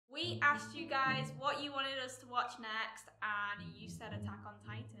We asked you guys what you wanted us to watch next, and you said Attack on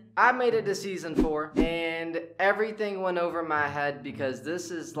Titan. I made it to season 4, and everything went over my head because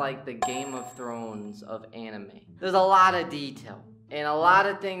this is like the Game of Thrones of anime. There's a lot of detail. And a lot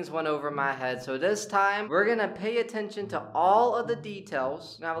of things went over my head. So this time, we're gonna pay attention to all of the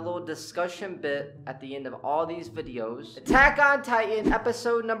details. We're gonna have a little discussion bit at the end of all these videos. Attack on Titan,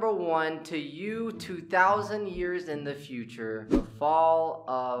 episode number 1, to you 2,000 years in the future. The Fall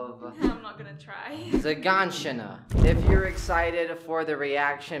of... I'm not gonna try. Shiganshina. If you're excited for the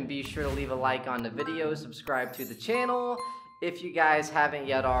reaction, be sure to leave a like on the video, subscribe to the channel if you guys haven't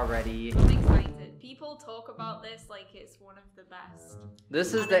yet already. I'm excited. People talk about this like it's one of the best.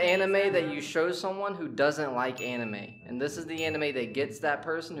 This is the anime that you show someone who doesn't like anime. And this is the anime that gets that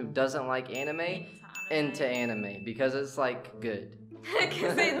person who doesn't like anime into anime. Because it's like good.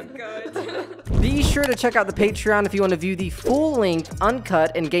 Because it's good. Be sure to check out the Patreon if you want to view the full-length,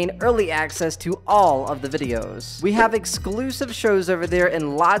 uncut, and gain early access to all of the videos. We have exclusive shows over there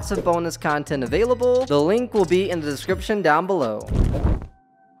and lots of bonus content available. The link will be in the description down below.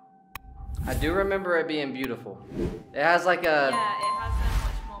 I do remember it being beautiful. It has like a... Yeah, it has a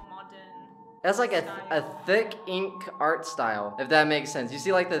much more modern... It has like a thick ink art style, if that makes sense. You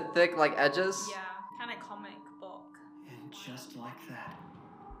see like the thick like edges? Yeah, kind of comic book. And just like that.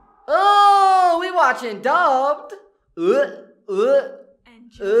 Oh, we watching dubbed. And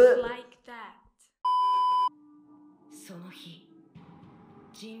just like that.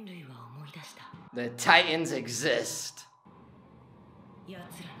 The Titans exist.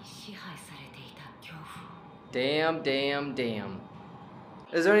 Damn, damn, damn.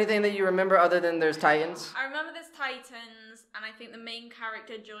 Is there anything that you remember other than there's Titans? I remember there's Titans, and I think the main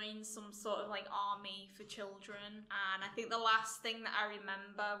character joins some sort of like army for children. And I think the last thing that I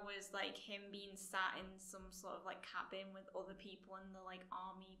remember was like him being sat in some sort of like cabin with other people in the like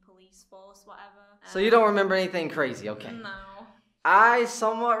army, police force, whatever. So you don't remember anything crazy, okay. No. I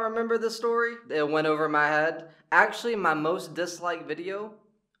somewhat remember the story. It went over my head. Actually, my most disliked video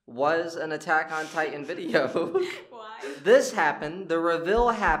was an Attack on Titan video. Why? This happened, the reveal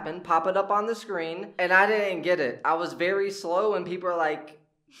happened, pop it up on the screen, and I didn't get it. I was very slow and people are like,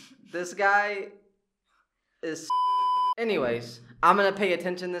 this guy is Anyways, I'm gonna pay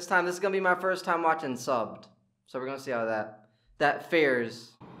attention this time. This is gonna be my first time watching subbed. So we're gonna see how that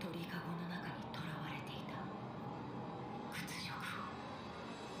fares.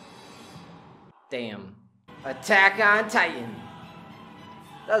 Damn. Attack on Titan.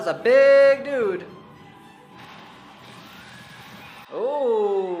 That's a big dude.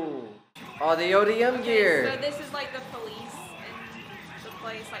 Oh. Oh, the ODM gear. So this is like the police in the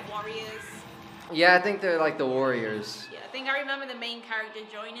place, like warriors. Yeah, I think they're like the warriors. Yeah, I think I remember the main character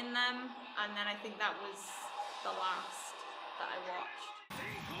joining them, and then I think that was the last that I watched.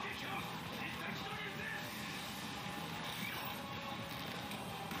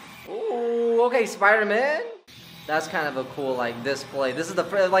 Ooh, okay, Spider-Man. That's kind of a cool like display. This is the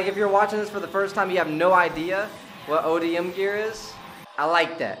like if you're watching this for the first time, you have no idea what ODM gear is. I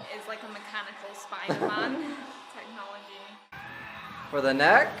like that. It's like a mechanical Spider-Man technology. For the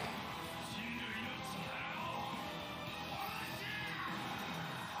neck.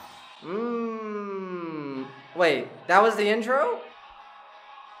 Wait, that was the intro?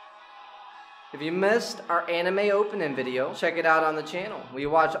 If you missed our anime opening video, check it out on the channel. We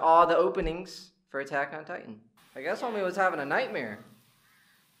watch all the openings for Attack on Titan. I guess homie was having a nightmare.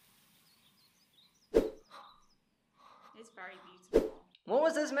 It's very beautiful. When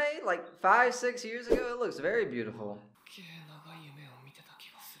was this made? Like 5-6 years ago? It looks very beautiful.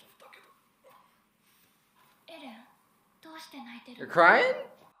 You're crying?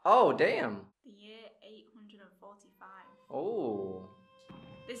 Oh, damn. The year 845. Oh.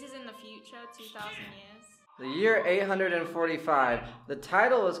 This is in the future, 2,000 years. The year 845. The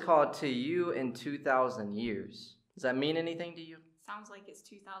title is called To You in 2,000 Years. Does that mean anything to you? Sounds like it's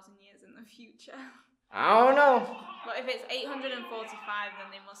 2,000 years in the future. I don't know. But if it's 845, then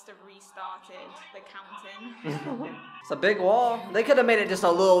they must have restarted the counting. It's a big wall. They could have made it just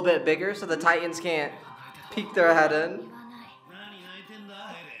a little bit bigger so the Titans can't peek their head in.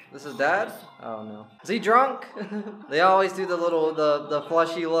 This is Dad? Oh no. Is he drunk? They always do the little, the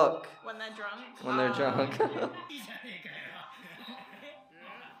flushy look. When they're drunk? When they're drunk.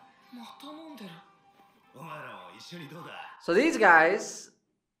 So these guys,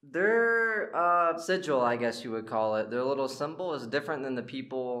 their sigil, I guess you would call it, their little symbol is different than the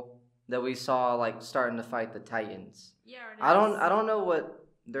people that we saw like starting to fight the Titans. Yeah, it is. I don't know what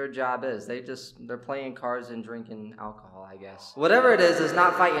their job is. They're playing cards and drinking alcohol, I guess. Whatever it is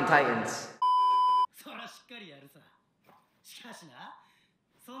not fighting Titans.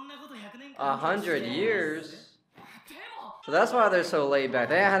 100 years? So that's why they're so laid back.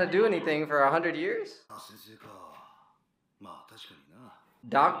 They ain't had to do anything for 100 years?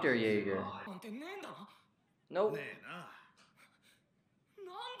 Dr. Jaeger. Nope.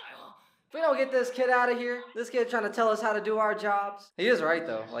 If we don't get this kid out of here, this kid trying to tell us how to do our jobs. He is right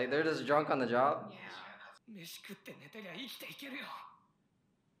though. Like they're just drunk on the job. Yeah.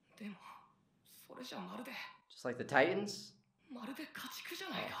 Just like the Titans.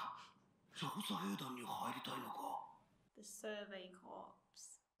 The Survey Corps.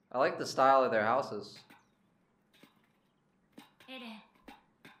 I like the style of their houses.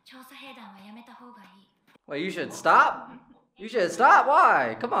 Well, you should stop. You should stop.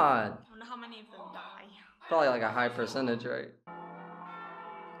 Why? Come on. I wonder how many of them die. Probably like a high percentage, right?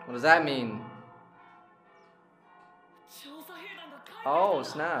 What does that mean? Oh,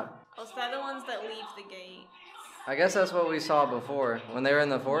 snap. Oh, so they're the ones that leave the gate. I guess that's what we saw before when they were in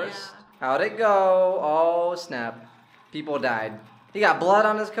the forest. Yeah. How'd it go? Oh, snap. People died. He got blood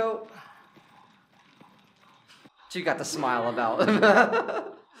on his coat. She got the smile about him.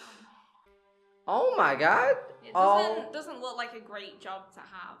 Oh my god. It doesn't doesn't look like a great job to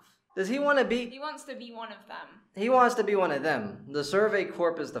have. Does he want to be? He wants to be one of them. He wants to be one of them. The Survey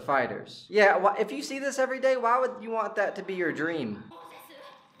Corps is the fighters. Yeah, if you see this every day, why would you want that to be your dream?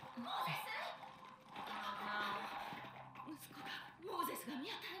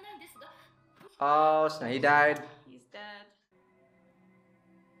 Oh, snap. He died. He's dead.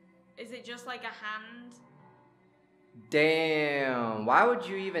 Is it just like a hand? Damn. Why would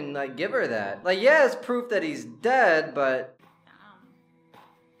you even like give her that? Like, yeah, it's proof that he's dead, but...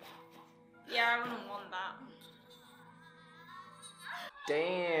 Yeah, I wouldn't want that.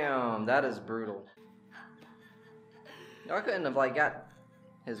 Damn, that is brutal. Y'all couldn't have like got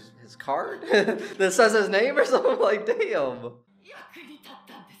his card that says his name or something. Like, damn.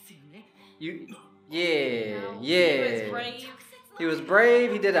 Yeah. He was brave. He was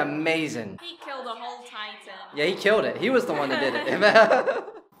brave. He did amazing. He killed a whole Titan. Yeah, he killed it. He was the one that did it.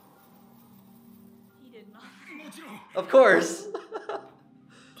 He did not. Of course.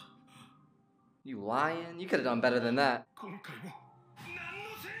 You lying? You could have done better than that. Never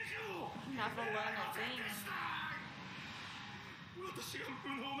learn a thing.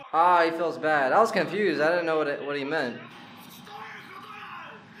 Ah, he feels bad. I was confused. I didn't know what he meant.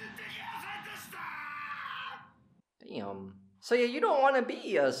 Damn. So yeah, you don't want to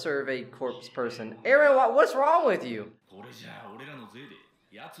be a Survey Corps person. Aaron, what's wrong with you?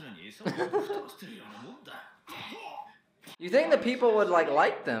 You think the people would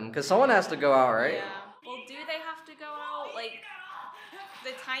like them? Because someone has to go out, right? Yeah. Well, do they have to go out? Like,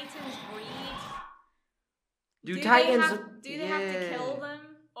 the Titans breed? Do they have to kill them?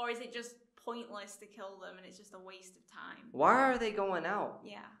 Or is it just pointless to kill them and it's just a waste of time? Why are they going out?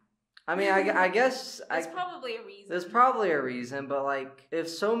 Yeah. I mean, I guess... There's probably a reason. There's probably a reason, but like, if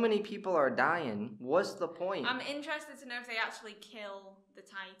so many people are dying, what's the point? I'm interested to know if they actually kill the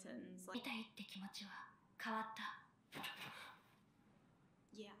Titans. Like,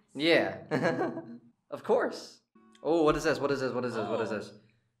 yes. Yeah. Of course. Oh, what is this? What is this? What is this? What is this?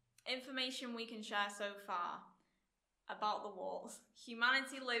 Information we can share so far about the walls.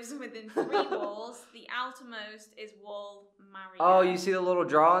 Humanity lives within 3 walls. The outermost is wall Maria. Oh, you see the little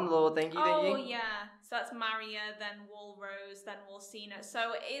drawing, the little thingy? Oh, yeah. So that's Maria, then wall Rose, then wall Cena.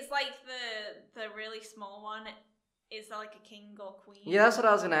 So is like the really small one, is there like a king or queen? Yeah, that's what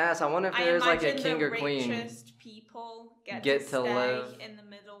I was going to ask. I wonder if there's like a king or queen. The richest people get to stay live in the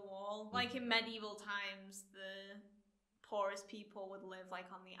middle wall. Like in medieval times, the poorest people would live like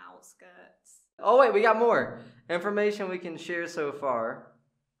on the outskirts. Oh wait, we got more information we can share so far.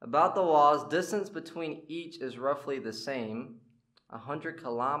 About the walls, distance between each is roughly the same. 100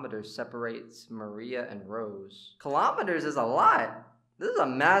 kilometers separates Maria and Rose. Kilometers is a lot. This is a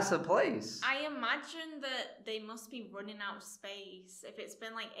massive place. I imagine that they must be running out of space if it's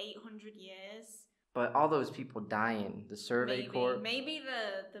been like 800 years. But all those people dying, the Survey Corps. Maybe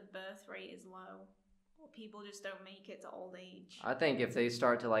the birth rate is low. People just don't make it to old age. I think if they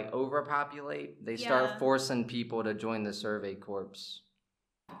start to like overpopulate, they start forcing people to join the Survey Corps.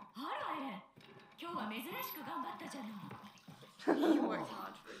 You worked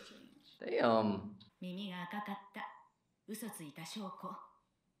hard for a change. Damn.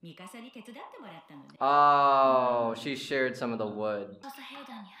 Oh, she shared some of the wood.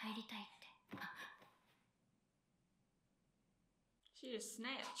 She just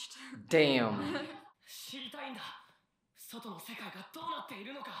snatched. Damn.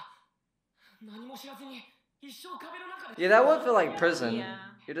 Yeah, that would feel like prison. Yeah.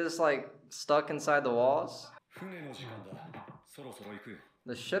 You're just like stuck inside the walls.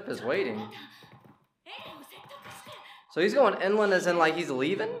 The ship is waiting. So he's going inland as in like he's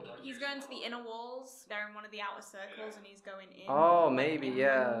leaving? He's going to the inner walls. They're in one of the outer circles and he's going in. Oh, maybe,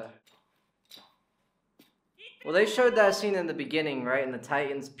 yeah. Well, they showed that scene in the beginning, right? And the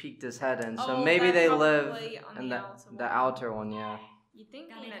Titans peeked his head in. So maybe they live in the outer one, yeah. You'd think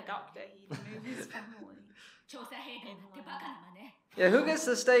being a doctor, he'd move his family. Yeah, who gets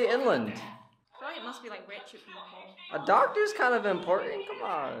to stay inland? I feel like it must be like richer people. A doctor's kind of important, come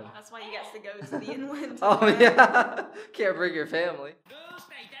on. That's why he gets to go to the inland. Oh, yeah. Can't bring your family.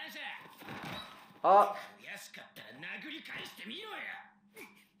 Oh.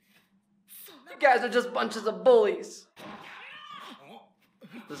 You guys are just bunches of bullies.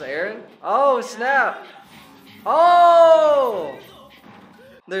 Is this Aaron? Oh, snap. Oh!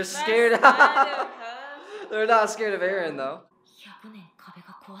 They're scared. They're not scared of Aaron, though.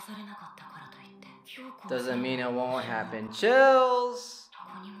 Doesn't mean it won't happen. Chills.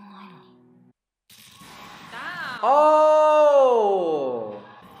 Damn. Oh!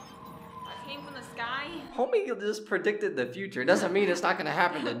 That came from the sky. Homie just predicted the future. Doesn't mean it's not gonna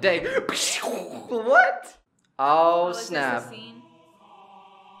happen today. What? Oh, snap.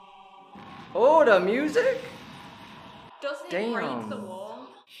 Oh, the music? Does it Damn. break the wall?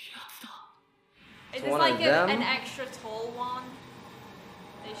 Is this one like of them? an extra tall one?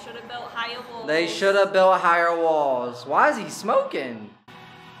 They should have built higher walls. They should have built higher walls. Why is he smoking?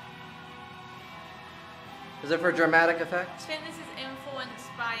 Is it for dramatic effect? Do you think this is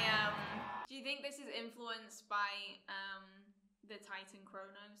influenced by do you think this is influenced by the Titan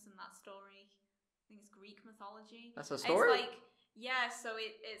Kronos and that story? I think it's Greek mythology. That's a story? It's like, yeah, so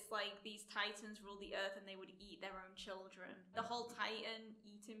it's like these Titans rule the earth and they would eat their own children. The whole Titan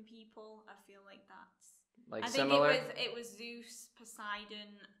eating people, I feel like that's Like I think similar? it was Zeus,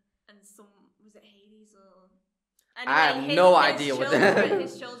 Poseidon, and was it Hades or? I have no idea what that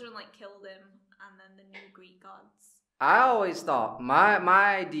is. His children like killed him, and then the new Greek gods. I always thought my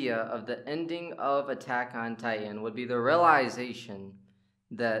idea of the ending of Attack on Titan would be the realization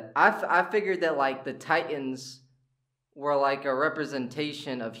that I figured that like the Titans were like a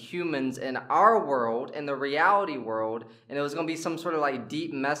representation of humans in our world, in the reality world, and it was gonna be some sort of like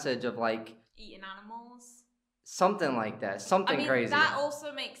deep message of like Eating animals. something like that, something crazy. That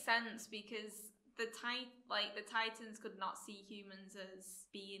also makes sense because the Titans could not see humans as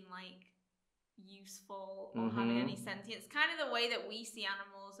being like useful or having any sentience. Kind of the way that we see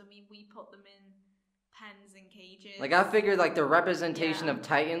animals. I mean, we put them in pens and cages. Like I figured like the representation of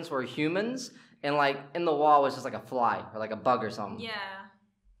Titans were humans, and like in the wall was just like a fly or like a bug or something. Yeah.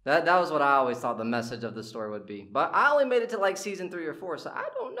 That was what I always thought the message of the story would be. But I only made it to like season 3 or 4, so I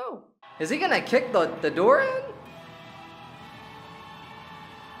don't know. Is he gonna kick the door in?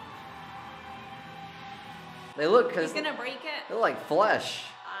 They look, He's gonna break it. They're like flesh.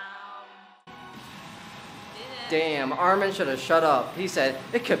 Did it. Damn, Armin should have shut up. He said,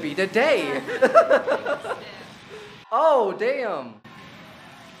 it could be today. Oh, damn.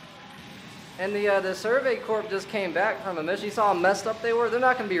 And the Survey Corp just came back from a mission. You saw how messed up they were? They're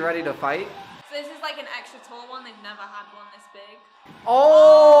not gonna be ready to fight. So this is like an extra tall one. They've never had one this big.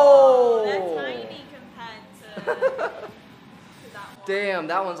 Oh! They're tiny compared to that one. Damn,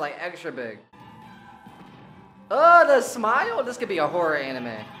 that one's like extra big. Oh, the smile? This could be a horror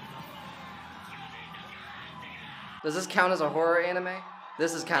anime. Does this count as a horror anime?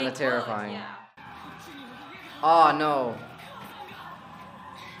 This is kind of terrifying. Yeah. Oh, no.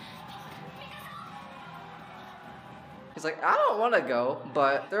 He's like, I don't want to go,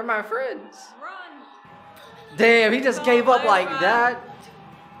 but they're my friends. Run! Damn, he just gave up like run. that.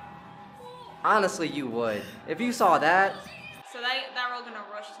 Honestly, you would. If you saw that. So they're all gonna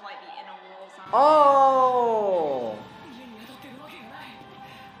rush to like the inner walls. Oh!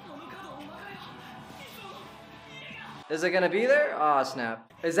 Is it gonna be there? Oh,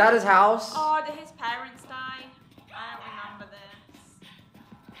 snap. Is that his house? Oh, did his parents die? I don't remember this.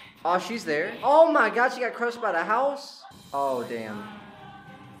 Oh, she's there. Oh my god, she got crushed by the house? Oh, damn.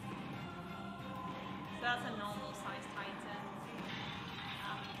 So that's a normal sized Titan.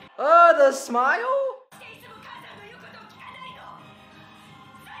 Oh, the smile?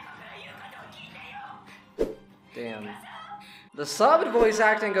 Damn. The sub voice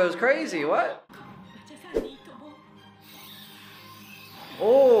acting goes crazy, what?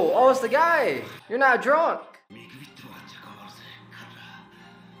 Oh, it's the guy. You're not drunk.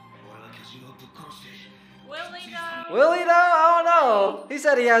 Will he though? I don't know. He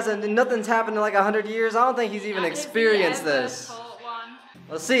said he hasn't, nothing's happened in like 100 years. I don't think he's even experienced this.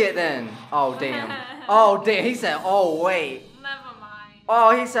 Let's see it then. Oh, damn. Oh, damn. He said, oh, wait. Never mind.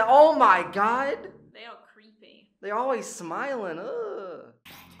 Oh, he said, oh my god. They are creepy. They're always smiling. Ugh.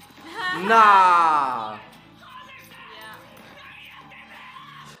 Nah. Yeah.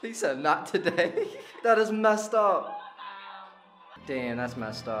 He said not today. That is messed up. Um, Damn, that's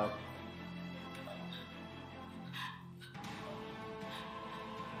messed up.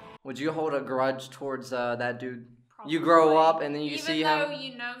 Would you hold a grudge towards that dude? You grow Probably. up and then you see Even him. though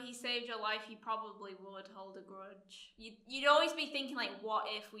you know he saved your life, you probably would hold a grudge. You'd always be thinking like, what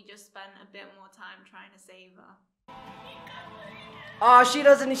if we just spent a bit more time trying to save her? Oh, she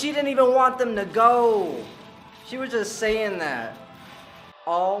didn't even want them to go. She was just saying that.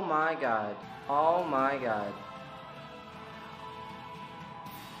 Oh my god. Oh my god.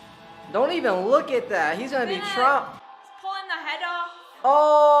 Don't even look at that. He's gonna be Trump. He's pulling the head off.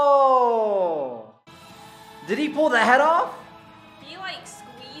 Oh. Did he pull the head off? He like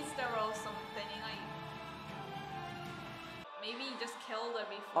squeezed her or something. He like maybe he just killed her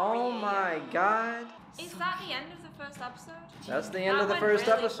before. Oh he ate my her. god. Is that the end of the first episode? That's the end That of the went first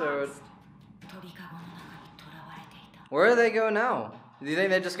really episode. fast. Where do they go now? Do you think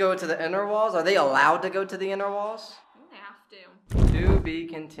they just go to the inner walls? Are they allowed to go to the inner walls? I think they have to. To be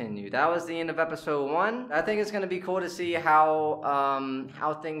continued. That was the end of episode 1. I think it's gonna be cool to see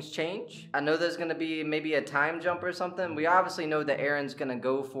how things change. I know there's gonna be maybe a time jump or something. We obviously know that Aaron's gonna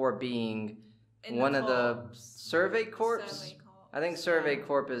go for being In one the of the corps. Survey Corps. Survey Corps. I think Survey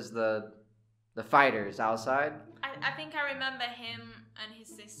Corps is the fighters outside. I think I remember him and his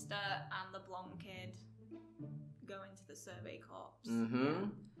sister and the blonde kid going to the Survey Corps. Mm-hmm.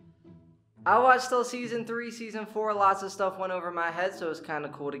 I watched till season 3, season 4. Lots of stuff went over my head, so it's kind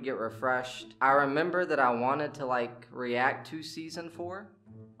of cool to get refreshed. I remember that I wanted to like react to season 4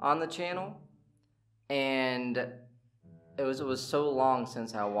 on the channel, and it was so long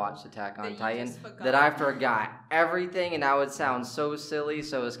since I watched Attack on That you Titan just forgot. that I forgot everything, and that would sound so silly.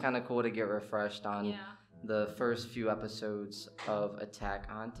 So it's kind of cool to get refreshed on Yeah. the first few episodes of Attack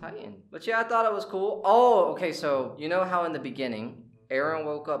on Titan. But yeah, I thought it was cool. Oh, okay, so you know how in the beginning, Aaron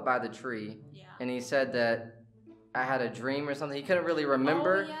woke up by the tree, Yeah. and he said that I had a dream or something. He couldn't really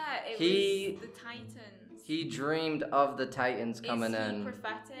remember. Oh yeah, it He- was the Titans. He dreamed of the Titans coming Is he in.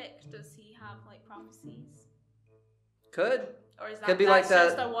 prophetic? Does he have like prophecies? Could. Or is that Could be like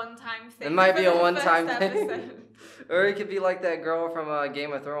just that- a one-time thing? It might for be a the one-time first thing. episode? Or it could be like that girl from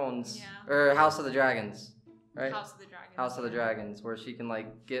Game of Thrones. Yeah. Or House of the Dragons. Right? House of the Dragon. House of the Dragons, where she can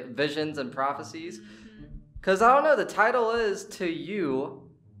like get visions and prophecies. Mhm. Cause I don't know, the title is To You,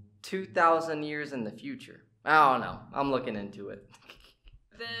 2,000 Years in the Future. I don't know. I'm looking into it.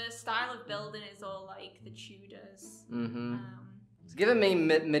 The style of building is all like the Tudors. Mm-hmm. It's giving me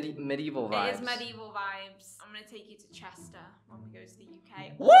medieval vibes. It is medieval vibes. I'm gonna take you to Chester when we go to the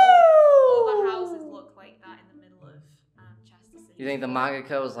UK. Woo! All the houses look like that in the middle of Chester City. You think the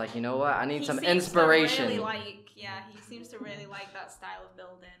mangaka was like, you know what? I need He some seems to inspiration. he seems to really like that style of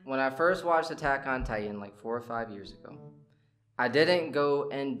building. When I first watched Attack on Titan like 4 or 5 years ago, I didn't go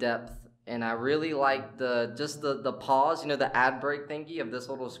in depth, and I really liked the pause, you know, the ad break thingy of this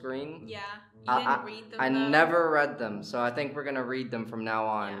little screen. Yeah, you I- didn't read them. I though. never read them, so I think we're gonna read them from now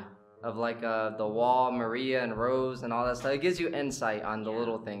on. Yeah. Of like the Wall, Maria, and Rose, and all that stuff. It gives you insight on the Yeah.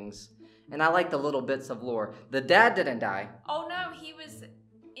 little things, and I like the little bits of lore. The dad didn't die. Oh no, he was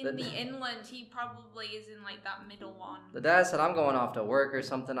in The- the inland. He probably is in like that middle one. The dad said, "I'm going off to work or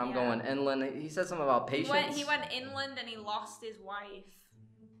something. I'm Yeah. going inland." He said something about patience. He went inland and he lost his wife.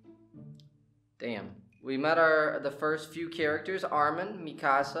 Damn. We met the first few characters: Armin,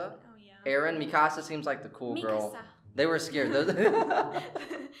 Mikasa, Oh yeah. Aaron. Mikasa seems like the cool girl. Mikasa. They were scared. Mikasa.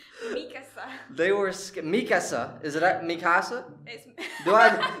 They were Mikasa. Is it Mikasa? It's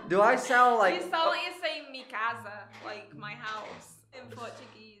Do I sound like? You sound like you're saying Mikasa, like my house in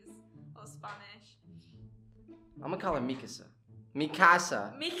Portuguese or Spanish. I'm gonna call her Mikasa.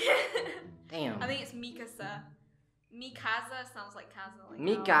 Mikasa. Damn. I think it's Mikasa. Mikasa sounds like Kaza. Like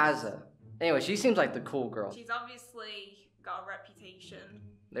Mikasa. Anyway, she seems like the cool girl. She's obviously got a reputation.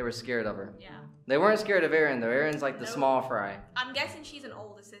 They were scared of her. Yeah. They weren't scared of Aaron though. Aaron's like the Nope. small fry. I'm guessing she's an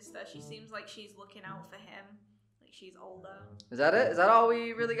older sister. She seems like she's looking out for him. Like she's older. Is that it? Is that all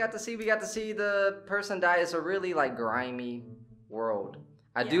we really got to see? We got to see the person die. It's a really like grimy world.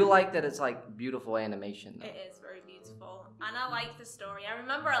 I do Yeah. like that it's like beautiful animation though. It is very beautiful. And I like the story. I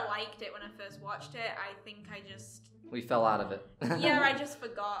remember I liked it when I first watched it. I think I just... We fell out of it. Yeah, I just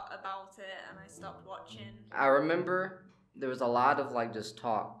forgot about it and I stopped watching. I remember there was a lot of like just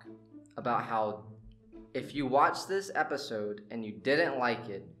talk about how if you watch this episode and you didn't like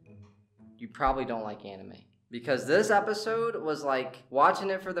it, you probably don't like anime. Because this episode was like watching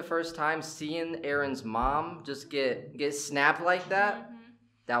it for the first time, seeing Aaron's mom just get snapped like that. Mhm.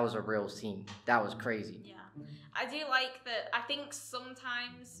 That was a real scene. That was crazy. Yeah. I do like that. I think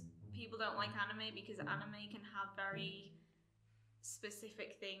sometimes people don't like anime because anime can have very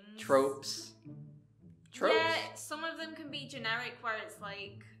specific things. Tropes. Yeah, some of them can be generic where it's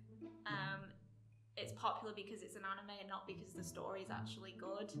like, it's popular because it's an anime and not because the story is actually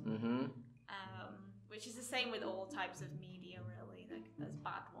good. Mm-hmm. Which is the same with all types of media, really. Like, there's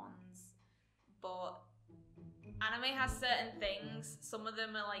bad ones. But anime has certain things. Some of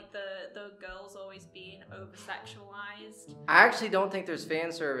them are like the girls always being over-sexualized. I actually don't think there's fan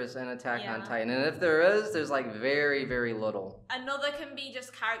service in Attack on Titan. And if there is, there's like very, very little. Another can be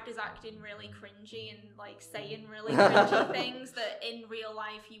just characters acting really cringy and like saying really cringy things that in real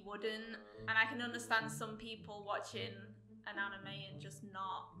life you wouldn't. And I can understand some people watching an anime and just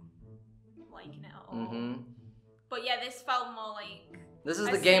not liking it at all. Mm-hmm. But yeah, this felt more like this is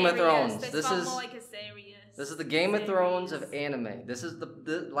the Game of Thrones. This felt more like a serious. This is the Game of Thrones of anime. This is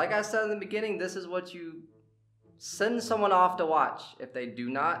the like I said in the beginning. This is what you send someone off to watch if they do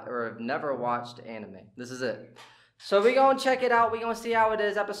not or have never watched anime. This is it. So we're gonna check it out. We're gonna see how it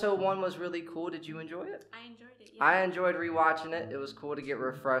is. Episode 1 was really cool. Did you enjoy it? I enjoyed it. Yeah. I enjoyed rewatching it. It was cool to get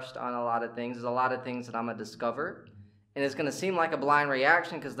refreshed on a lot of things. There's a lot of things that I'm gonna discover. And it's going to seem like a blind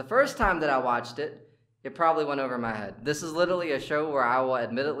reaction because the first time that I watched it, it probably went over my head. This is literally a show where I will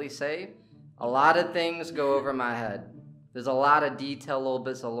admittedly say a lot of things go over my head. There's a lot of detail, little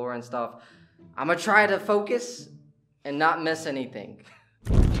bits of lore and stuff. I'm going to try to focus and not miss anything.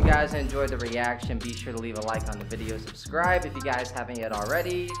 If you guys enjoyed the reaction, be sure to leave a like on the video. Subscribe if you guys haven't yet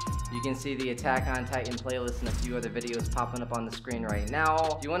already. You can see the Attack on Titan playlist and a few other videos popping up on the screen right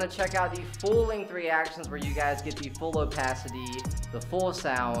now. If you want to check out the full-length reactions where you guys get the full opacity, the full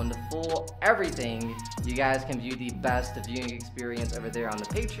sound, full everything, you guys can view the best viewing experience over there on the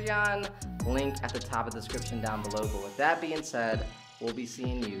Patreon. Link at the top of the description down below. But with that being said, we'll be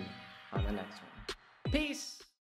seeing you on the next one. Peace!